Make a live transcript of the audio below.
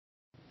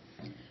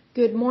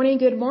Good morning,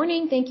 good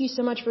morning. Thank you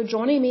so much for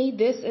joining me.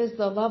 This is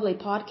the lovely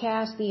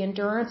podcast, The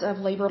Endurance of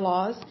Labor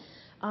Laws.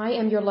 I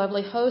am your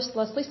lovely host,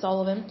 Lesley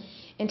Sullivan,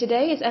 and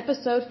today is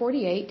episode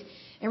 48,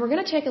 and we're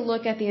going to take a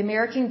look at the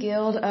American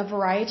Guild of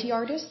Variety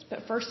Artists.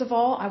 But first of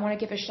all, I want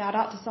to give a shout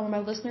out to some of my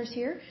listeners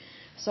here.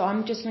 So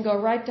I'm just going to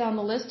go right down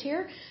the list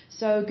here.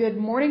 So good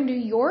morning,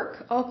 New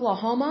York,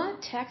 Oklahoma,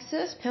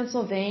 Texas,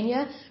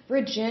 Pennsylvania,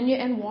 Virginia,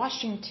 and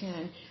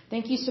Washington.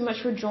 Thank you so much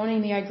for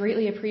joining me. I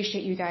greatly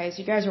appreciate you guys.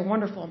 You guys are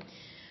wonderful.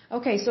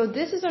 Okay, so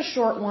this is a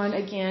short one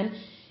again.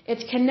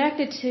 It's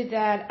connected to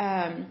that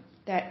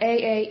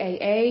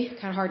AAAA,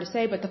 kind of hard to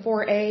say, but the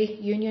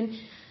 4A union.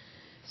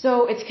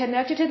 So it's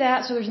connected to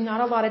that, so there's not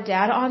a lot of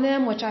data on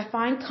them, which I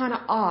find kind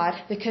of odd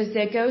because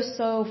they go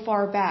so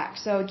far back.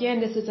 So again,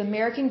 this is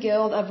American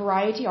Guild of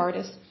Variety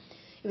Artists.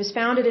 It was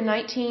founded in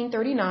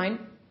 1939.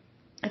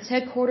 It's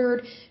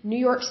headquartered New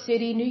York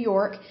City, New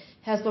York,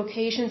 has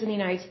locations in the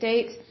United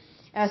States.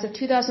 As of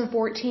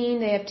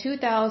 2014, they have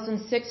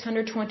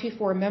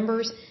 2,624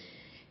 members.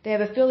 They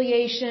have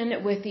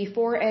affiliation with the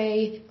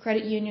 4A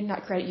credit union,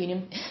 not credit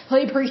union,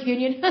 labor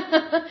union.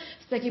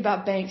 Thinking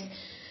about banks.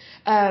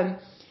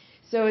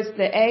 So it's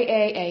the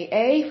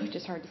AAAA, which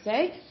is hard to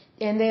say,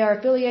 and they are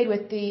affiliated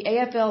with the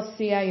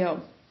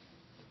AFL-CIO.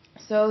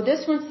 So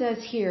this one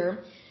says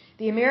here,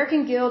 the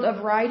American Guild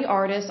of Variety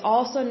Artists,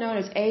 also known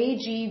as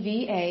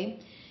AGVA,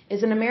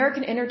 is an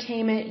American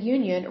entertainment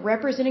union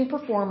representing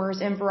performers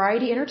in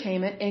variety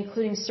entertainment,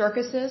 including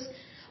circuses,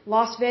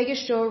 Las Vegas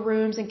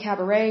showrooms and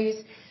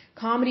cabarets,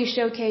 comedy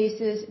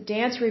showcases,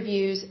 dance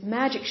reviews,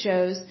 magic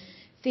shows,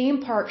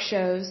 theme park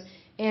shows,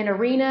 and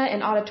arena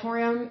and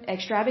auditorium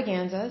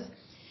extravaganzas.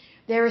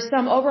 There is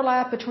some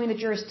overlap between the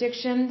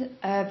jurisdiction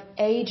of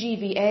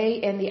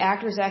AGVA and the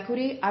Actors'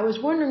 Equity. I was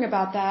wondering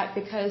about that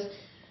because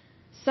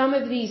some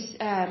of these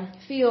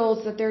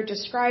fields that they're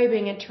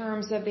describing in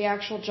terms of the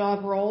actual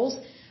job roles,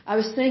 I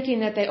was thinking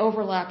that they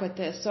overlap with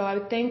this. So I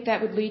would think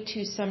that would lead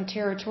to some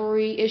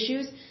territory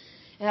issues,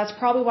 and that's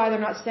probably why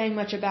they're not saying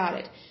much about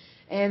it.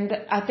 And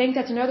I think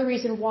that's another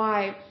reason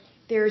why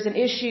there's an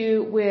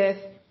issue with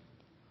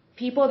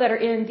people that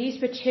are in these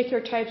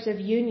particular types of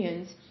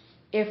unions.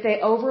 If they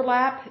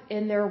overlap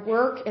in their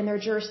work and their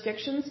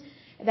jurisdictions,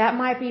 that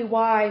might be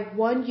why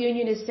one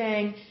union is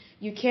saying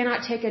you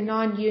cannot take a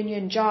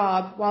non-union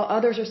job, while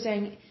others are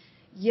saying,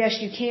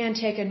 yes, you can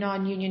take a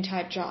non-union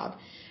type job.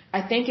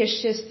 I think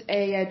it's just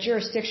a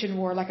jurisdiction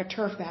war, like a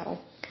turf battle.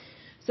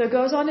 So it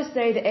goes on to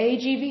say the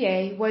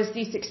AGVA was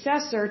the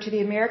successor to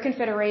the American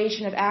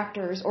Federation of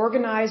Actors,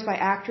 organized by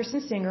actress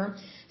and singer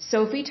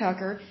Sophie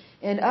Tucker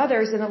and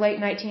others in the late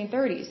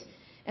 1930s,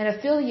 and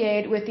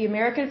affiliated with the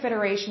American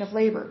Federation of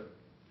Labor.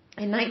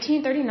 In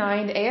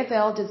 1939, the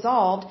AFL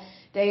dissolved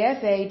the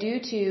AFA due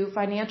to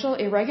financial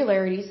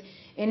irregularities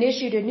and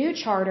issued a new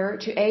charter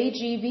to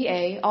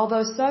AGVA,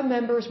 although some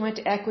members went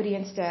to equity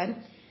instead.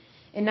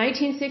 In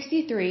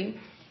 1963,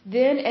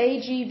 then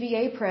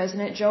AGVA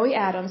President Joey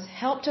Adams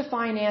helped to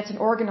finance and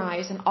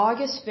organize an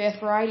August 5th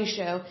variety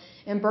show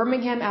in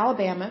Birmingham,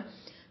 Alabama,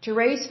 to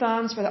raise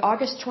funds for the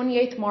August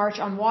 28th March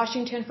on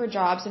Washington for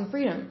Jobs and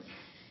Freedom.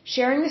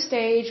 Sharing the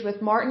stage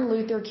with Martin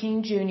Luther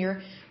King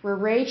Jr. were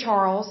Ray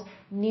Charles,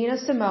 Nina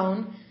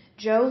Simone,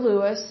 Joe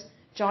Louis,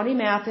 Johnny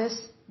Mathis,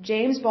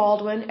 James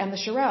Baldwin, and the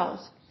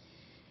Shirelles.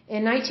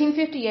 In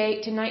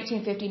 1958 to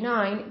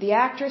 1959, the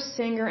actress,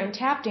 singer, and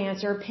tap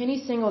dancer Penny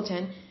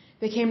Singleton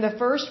became the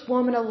first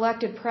woman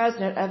elected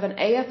president of an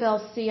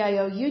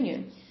AFL-CIO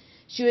union.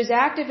 She was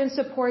active in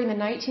supporting the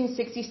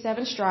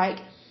 1967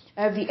 strike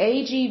of the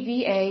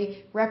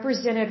AGVA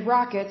represented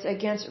Rockets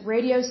against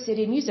Radio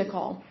City Music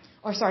Hall.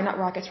 Or sorry, not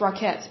Rockets,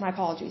 Rockettes, my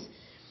apologies.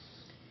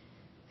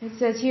 It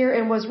says here,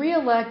 and was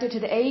re-elected to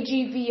the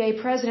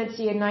AGVA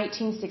presidency in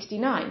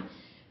 1969.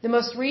 The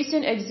most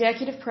recent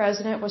executive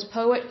president was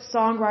poet,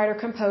 songwriter,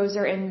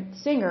 composer, and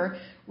singer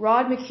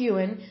Rod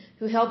McEwen,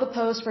 who held the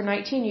post for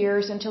 19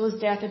 years until his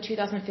death in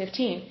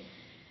 2015.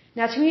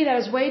 Now, to me, that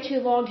is way too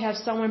long to have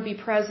someone be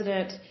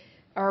president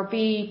or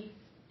be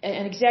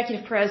an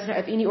executive president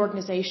of any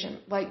organization.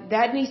 Like,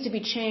 that needs to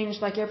be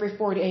changed like every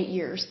 4 to 8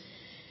 years.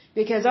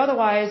 Because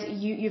otherwise,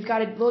 you've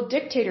got a little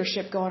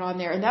dictatorship going on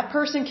there. And that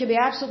person can be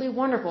absolutely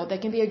wonderful. They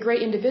can be a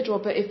great individual.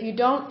 But if you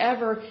don't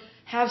ever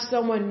have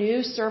someone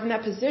new serve in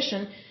that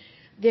position,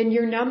 then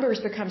your numbers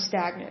become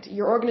stagnant.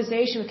 Your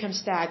organization becomes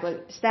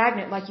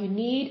stagnant. Like, you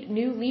need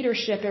new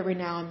leadership every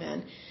now and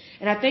then.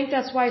 And I think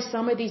that's why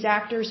some of these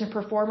actors and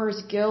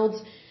performers,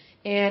 guilds,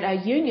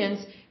 and unions,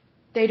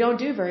 they don't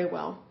do very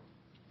well.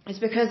 It's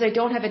because they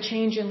don't have a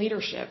change in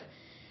leadership.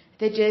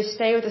 They just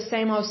stay with the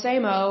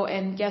same old,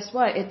 and guess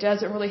what? It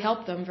doesn't really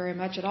help them very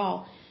much at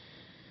all.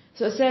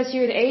 So it says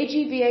here the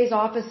AGVA's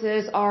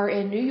offices are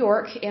in New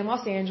York and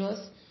Los Angeles,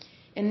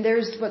 and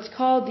there's what's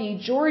called the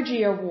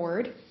Georgie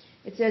Award.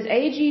 It says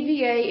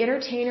AGVA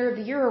Entertainer of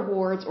the Year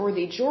Awards, or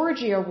the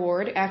Georgie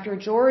Award, after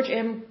George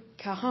M.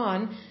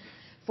 Kahan,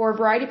 for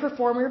Variety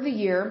Performer of the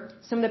Year.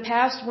 Some of the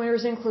past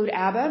winners include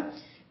ABBA,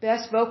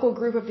 Best Vocal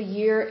Group of the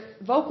Year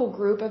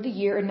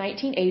in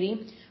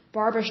 1980,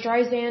 Barbara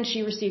Streisand,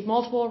 she received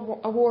multiple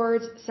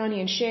awards. Sonny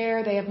and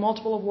Cher, they have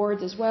multiple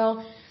awards as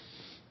well.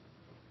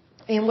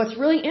 And what's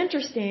really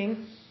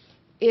interesting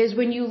is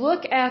when you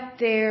look at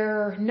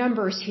their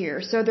numbers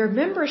here, so their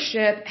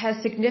membership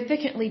has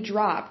significantly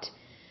dropped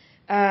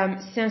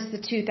since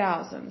the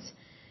 2000s.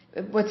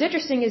 What's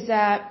interesting is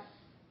that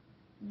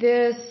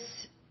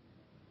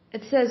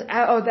it says,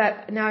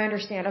 that now I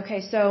understand.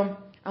 Okay, so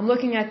I'm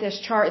looking at this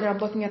chart and I'm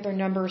looking at their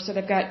numbers. So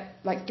they've got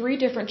like 3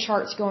 different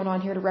charts going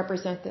on here to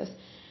represent this.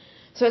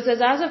 So it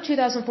says as of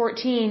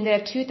 2014, they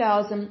have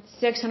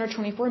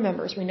 2,624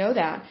 members. We know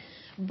that.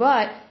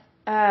 But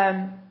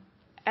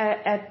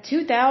at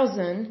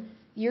 2000,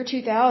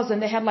 2000,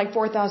 they had like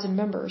 4,000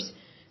 members.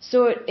 So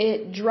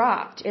it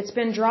dropped. It's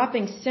been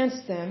dropping since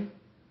then.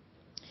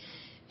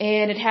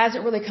 And it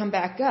hasn't really come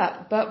back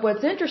up. But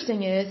what's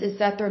interesting is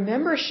that their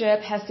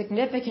membership has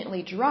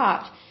significantly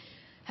dropped.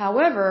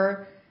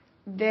 However,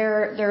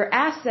 their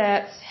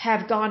assets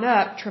have gone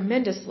up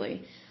tremendously.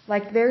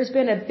 Like there's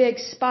been a big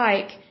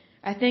spike,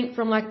 I think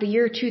from like the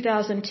year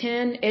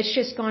 2010, it's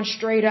just gone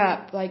straight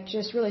up, like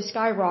just really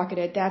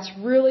skyrocketed. That's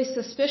really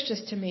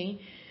suspicious to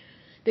me.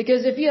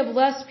 Because if you have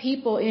less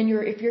people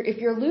if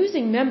you're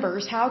losing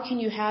members, how can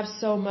you have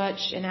so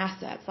much in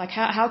assets? Like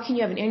how can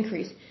you have an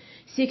increase?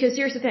 See, because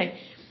here's the thing.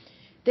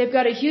 They've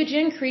got a huge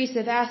increase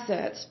of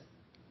assets,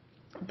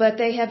 but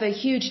they have a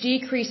huge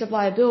decrease of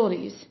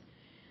liabilities.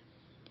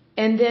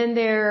 And then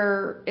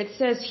it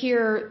says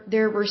here,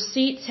 their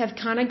receipts have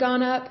kind of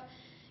gone up,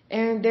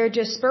 and their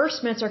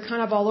disbursements are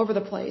kind of all over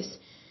the place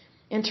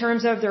in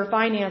terms of their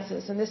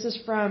finances. And this is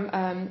from,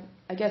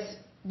 I guess,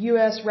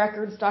 U.S.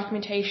 records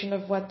documentation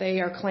of what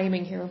they are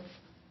claiming here.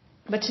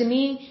 But to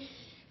me,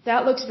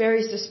 that looks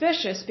very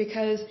suspicious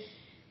because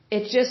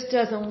it just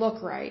doesn't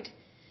look right.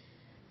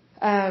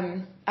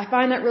 I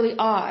find that really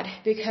odd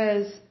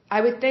because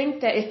I would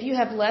think that if you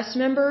have less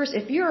members,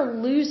 if you're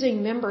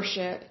losing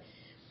membership,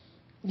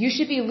 you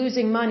should be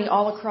losing money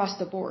all across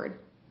the board.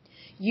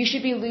 You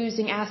should be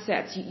losing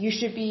assets. You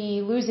should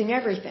be losing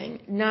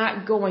everything,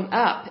 not going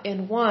up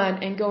in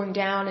one and going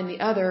down in the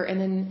other.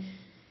 And then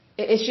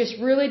it just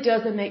really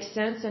doesn't make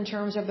sense in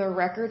terms of their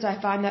records. I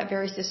find that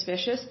very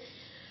suspicious.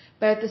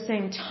 But at the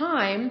same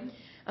time,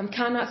 I'm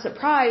kind of not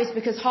surprised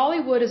because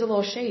Hollywood is a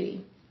little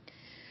shady.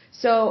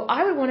 So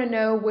I would want to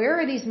know, where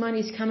are these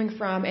monies coming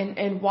from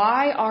and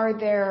why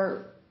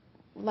are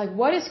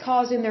what is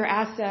causing their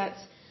assets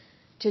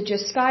to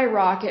just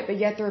skyrocket, but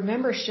yet their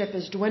membership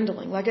is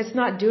dwindling? Like it's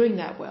not doing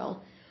that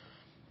well.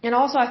 And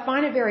also I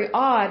find it very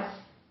odd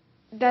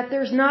that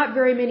there's not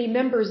very many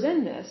members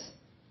in this.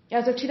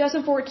 As of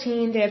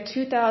 2014, they have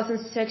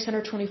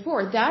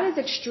 2,624. That is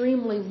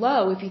extremely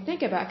low if you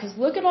think about it, because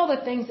look at all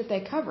the things that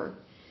they cover.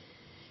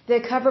 They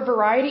cover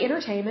variety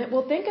entertainment.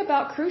 Well, think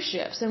about cruise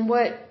ships and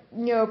what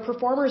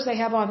performers they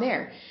have on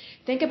there.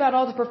 Think about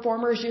all the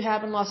performers you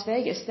have in Las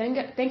Vegas.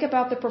 Think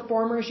about the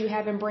performers you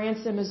have in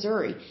Branson,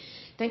 Missouri.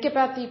 Think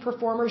about the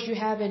performers you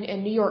have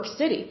in New York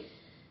City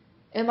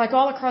and like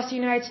all across the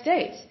United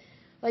States.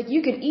 Like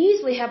you could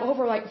easily have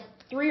over like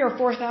 3,000 or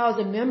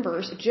 4,000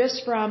 members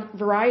just from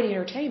variety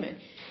entertainment.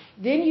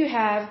 Then you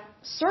have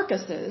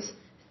circuses.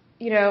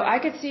 I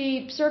could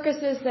see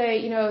circuses,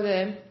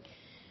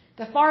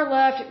 the far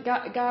left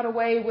got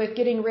away with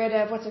getting rid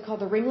of what's it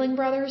called, the Ringling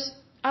Brothers.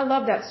 I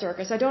love that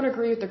circus. I don't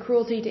agree with the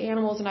cruelty to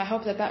animals, and I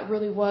hope that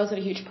really wasn't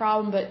a huge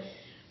problem. But,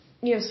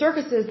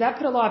 circuses, that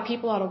put a lot of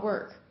people out of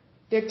work,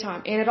 big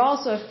time. And it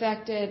also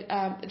affected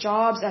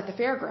jobs at the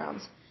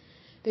fairgrounds.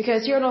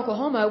 Because here in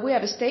Oklahoma, we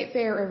have a state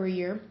fair every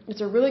year.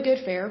 It's a really good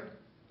fair.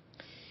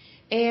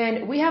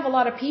 And we have a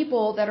lot of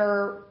people that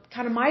are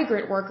kind of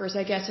migrant workers,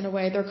 I guess, in a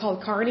way. They're called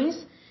carnies,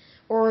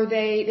 or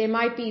they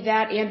might be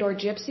that and or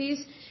gypsies.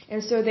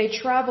 And so they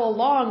travel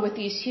along with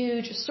these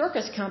huge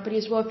circus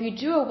companies. Well, if you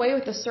do away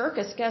with the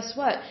circus, guess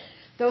what?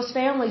 Those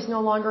families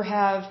no longer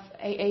have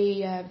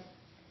a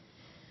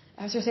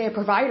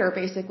provider,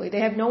 basically.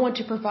 They have no one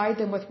to provide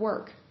them with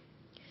work.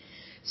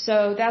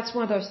 So that's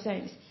one of those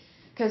things.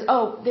 Because,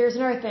 there's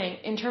another thing.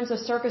 In terms of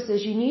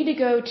circuses, you need to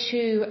go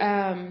to,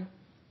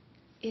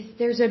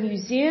 there's a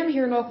museum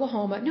here in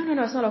Oklahoma. No,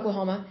 it's not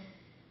Oklahoma.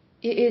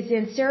 It is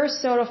in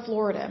Sarasota,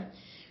 Florida.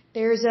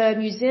 There's a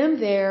museum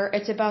there.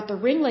 It's about the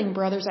Ringling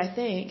Brothers, I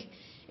think.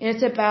 And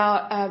it's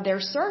about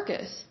their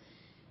circus.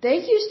 They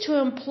used to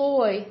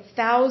employ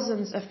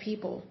thousands of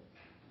people.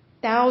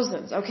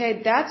 Thousands,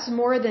 okay? That's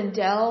more than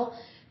Dell.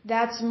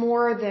 That's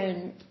more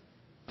than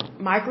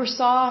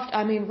Microsoft.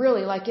 I mean,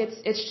 really, like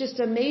it's just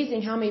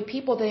amazing how many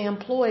people they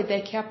employed.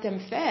 They kept them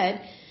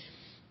fed.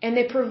 And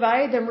they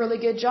provided them really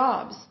good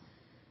jobs.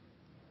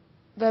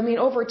 But I mean,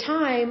 over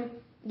time,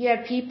 you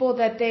had people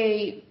that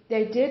they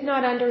did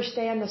not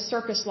understand the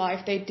circus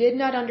life. They did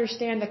not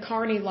understand the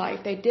carny life.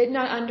 They did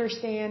not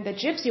understand the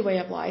gypsy way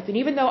of life. And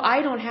even though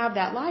I don't have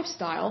that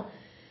lifestyle,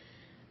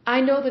 I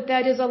know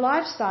that is a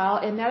lifestyle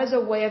and that is a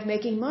way of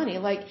making money.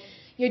 Like,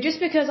 just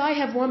because I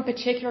have one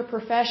particular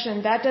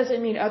profession, that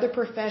doesn't mean other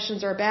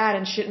professions are bad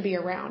and shouldn't be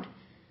around.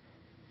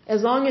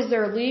 As long as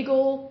they're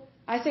legal,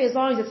 I say as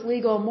long as it's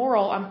legal and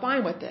moral, I'm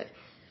fine with it.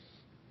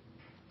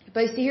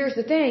 But see, here's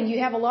the thing. You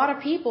have a lot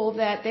of people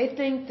that they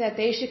think that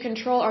they should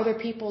control other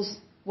people's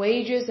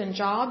wages and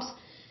jobs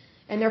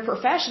and their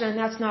profession, and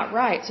that's not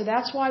right. So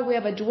that's why we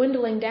have a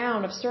dwindling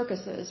down of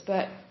circuses.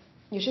 But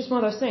it's just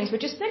one of those things.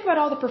 But just think about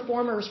all the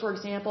performers, for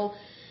example,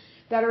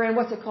 that are in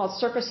what's it called,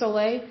 Cirque du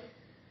Soleil.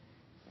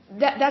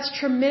 That's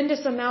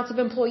tremendous amounts of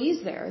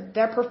employees there.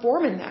 They're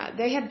performing that.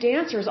 They have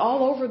dancers all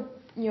over,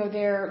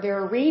 their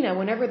arena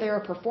whenever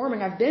they're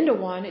performing. I've been to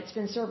one. It's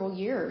been several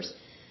years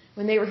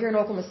when they were here in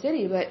Oklahoma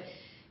City, but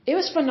it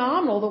was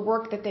phenomenal, the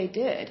work that they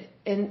did.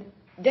 And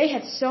they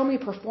had so many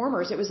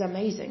performers. It was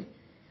amazing.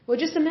 Well,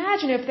 just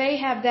imagine if they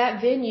have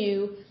that venue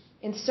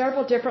in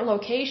several different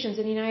locations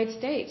in the United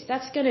States.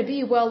 That's going to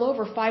be well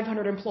over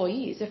 500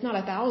 employees, if not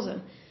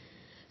 1,000.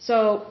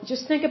 So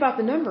just think about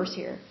the numbers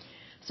here.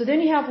 So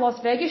then you have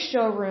Las Vegas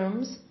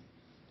showrooms.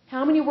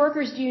 How many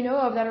workers do you know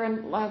of that are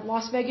in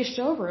Las Vegas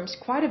showrooms?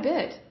 Quite a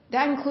bit.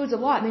 That includes a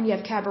lot. And then you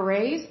have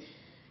cabarets.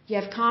 You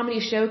have comedy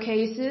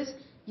showcases.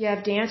 You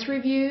have dance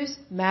reviews,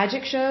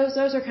 magic shows.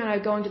 Those are kind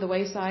of going to the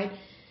wayside.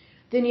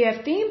 Then you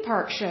have theme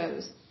park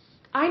shows.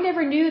 I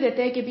never knew that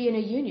they could be in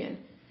a union,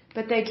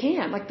 but they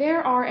can. Like,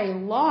 there are a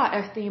lot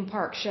of theme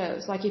park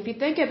shows. Like, if you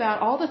think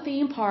about all the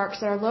theme parks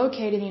that are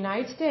located in the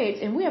United States,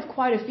 and we have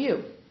quite a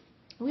few.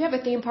 We have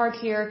a theme park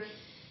here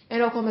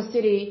in Oklahoma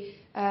City.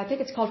 I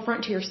think it's called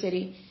Frontier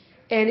City,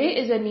 and it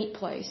is a neat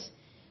place.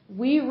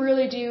 We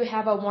really do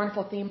have a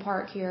wonderful theme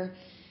park here.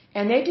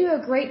 And they do a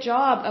great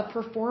job of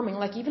performing.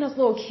 Like, even as a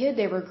little kid,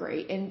 they were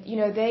great. And,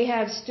 they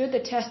have stood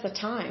the test of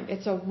time.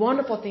 It's a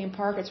wonderful theme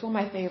park. It's one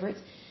of my favorites.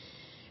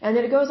 And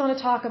then it goes on to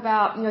talk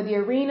about, the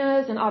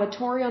arenas and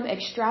auditorium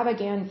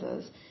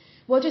extravaganzas.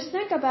 Well, just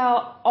think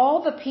about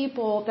all the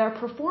people that are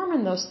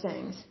performing those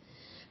things.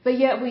 But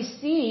yet we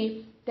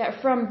see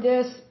that from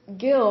this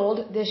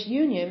guild, this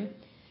union,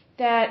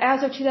 that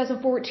as of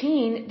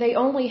 2014, they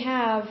only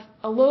have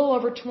a little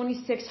over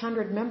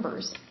 2,600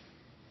 members.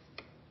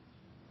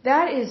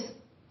 That is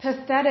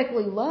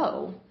pathetically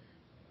low.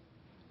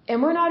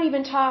 And we're not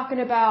even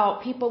talking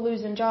about people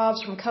losing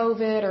jobs from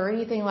COVID or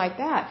anything like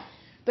that.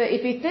 But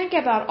if you think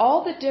about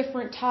all the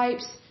different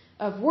types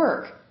of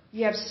work,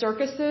 you have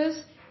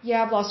circuses, you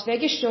have Las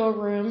Vegas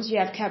showrooms, you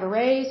have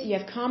cabarets, you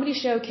have comedy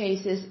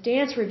showcases,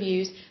 dance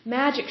reviews,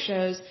 magic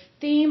shows,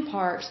 theme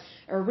parks,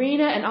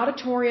 arena and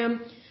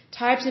auditorium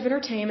types of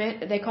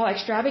entertainment they call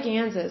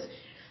extravaganzas.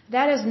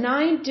 That is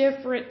 9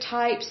 different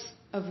types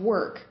of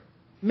work,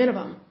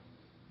 minimum.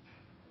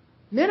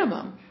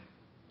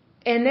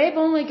 And they've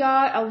only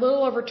got a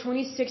little over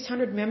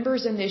 2,600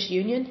 members in this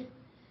union,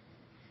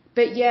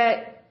 but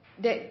yet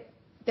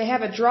they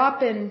have a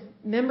drop in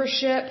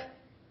membership,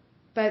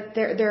 but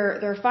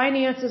their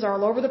finances are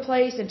all over the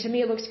place, and to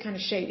me it looks kind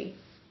of shady.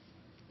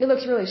 It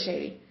looks really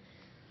shady.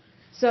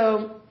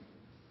 So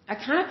I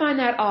kind of find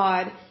that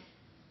odd.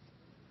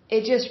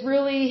 It just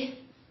really,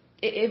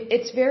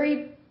 it's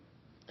very,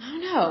 I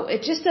don't know,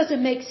 it just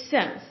doesn't make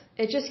sense.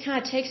 It just kind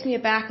of takes me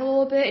aback a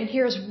little bit, and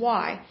here's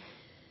why.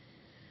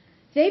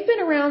 They've been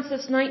around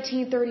since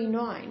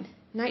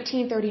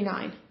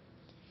 1939,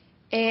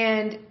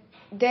 and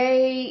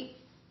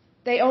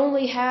they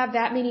only have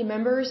that many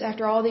members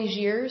after all these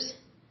years.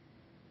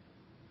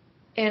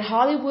 And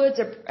Hollywood's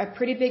a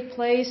pretty big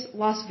place.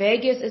 Las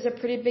Vegas is a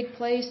pretty big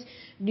place.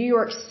 New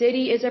York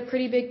City is a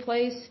pretty big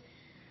place.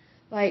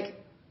 Like,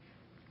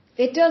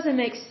 it doesn't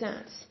make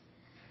sense.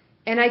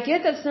 And I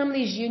get that some of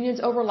these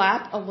unions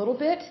overlap a little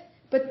bit,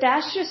 but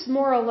that's just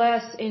more or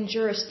less in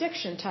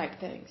jurisdiction type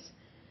things.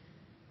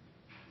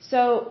 So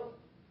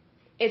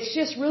it's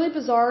just really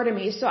bizarre to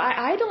me. So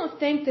I don't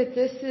think that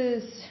this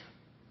is,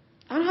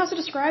 I don't know how to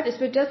describe this,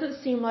 but it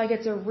doesn't seem like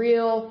it's a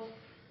real,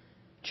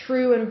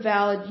 true and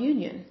valid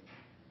union.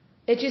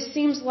 It just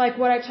seems like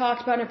what I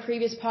talked about in a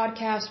previous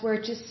podcast, where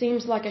it just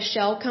seems like a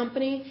shell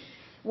company,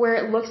 where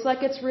it looks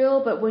like it's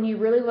real, but when you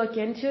really look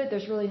into it,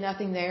 there's really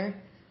nothing there.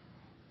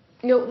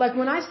 Like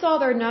when I saw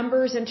their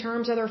numbers in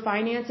terms of their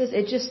finances,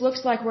 it just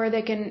looks like where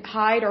they can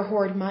hide or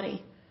hoard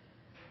money.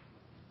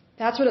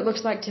 That's what it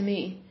looks like to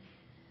me.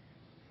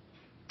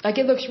 Like,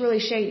 it looks really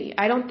shady.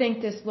 I don't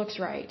think this looks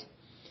right.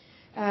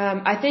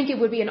 I think it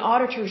would be an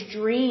auditor's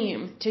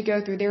dream to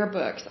go through their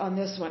books on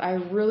this one. I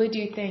really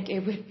do think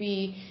it would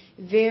be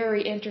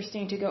very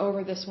interesting to go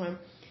over this one.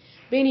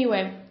 But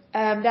anyway,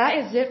 that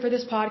is it for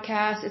this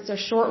podcast. It's a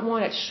short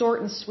one. It's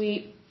short and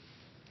sweet.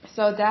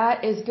 So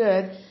that is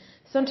good.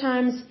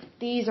 Sometimes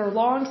these are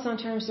long,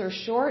 sometimes they're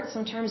short,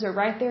 sometimes they're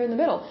right there in the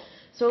middle.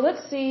 So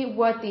let's see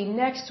what the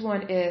next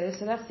one is.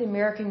 So that's the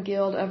American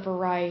Guild of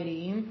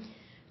Variety.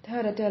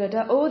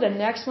 Oh, the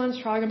next one's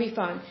probably going to be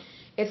fun.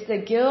 It's the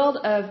Guild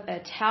of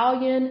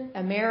Italian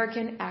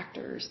American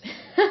Actors.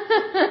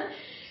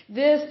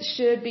 This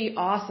should be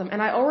awesome.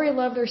 And I already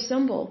love their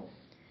symbol.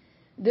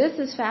 This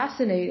is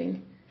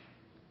fascinating.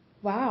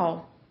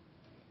 Wow.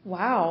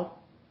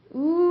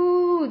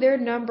 Ooh, their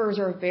numbers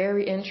are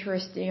very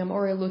interesting. I'm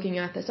already looking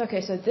at this.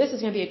 Okay, so this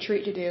is going to be a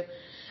treat to do.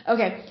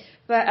 Okay,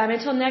 but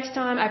until next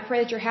time, I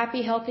pray that you're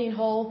happy, healthy, and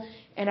whole.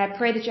 And I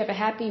pray that you have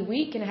a happy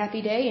week and a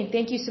happy day. And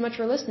thank you so much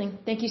for listening.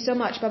 Thank you so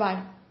much.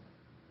 Bye-bye.